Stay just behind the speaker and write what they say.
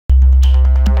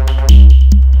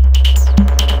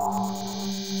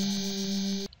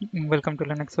Welcome to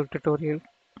Linux tutorial.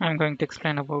 I'm going to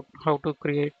explain about how to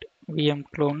create VM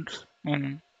clones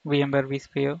in VMware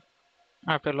vSphere.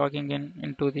 After logging in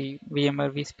into the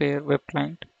VMware vSphere web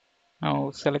client,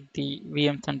 now select the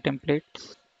VMs and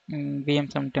templates. In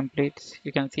VMs and templates,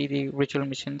 you can see the virtual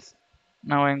machines.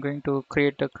 Now I'm going to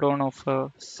create a clone of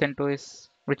CentOS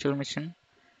virtual machine.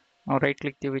 Now right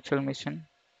click the virtual machine.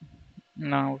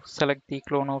 Now select the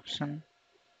clone option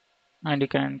and you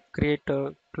can create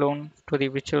a clone to the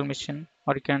virtual machine,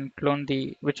 or you can clone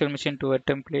the virtual machine to a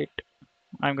template.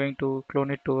 I'm going to clone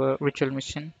it to a virtual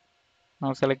machine.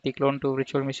 Now select the clone to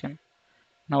virtual machine.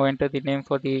 Now enter the name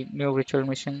for the new virtual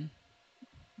machine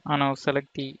and now select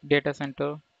the data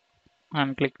center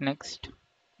and click next.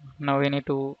 Now we need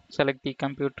to select the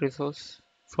compute resource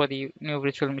for the new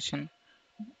virtual machine.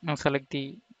 Now select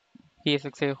the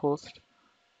ESXi host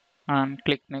and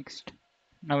click next.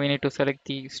 Now we need to select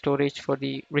the storage for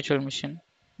the virtual machine.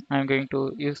 I'm going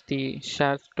to use the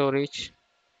share storage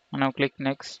and now click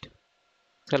next.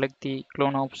 Select the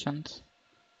clone options.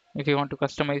 If you want to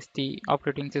customize the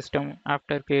operating system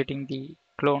after creating the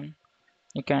clone,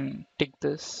 you can tick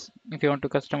this. If you want to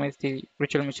customize the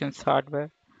virtual machine's hardware,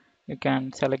 you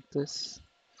can select this.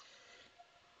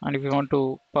 And if you want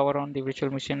to power on the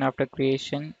virtual machine after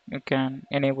creation, you can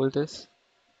enable this.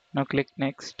 Now click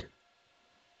next.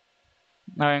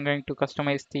 Now I'm going to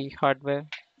customize the hardware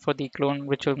for the clone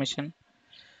virtual machine.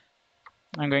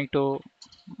 I'm going to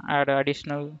add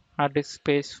additional hard disk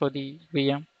space for the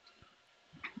VM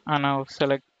and now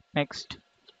select next.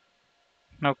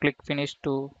 Now click finish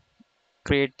to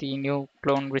create the new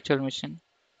clone virtual machine.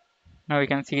 Now we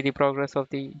can see the progress of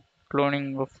the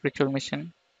cloning of virtual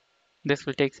machine. This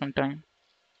will take some time.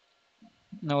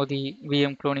 Now the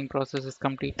VM cloning process is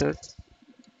completed.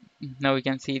 Now we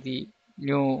can see the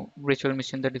new virtual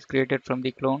machine that is created from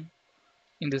the clone.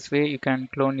 In this way you can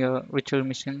clone your virtual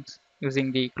machines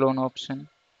using the clone option.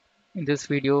 In this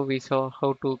video we saw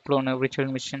how to clone a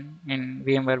virtual machine in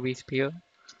VMware vSphere.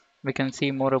 We can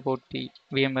see more about the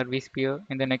VMware vSphere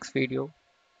in the next video.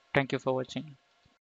 Thank you for watching.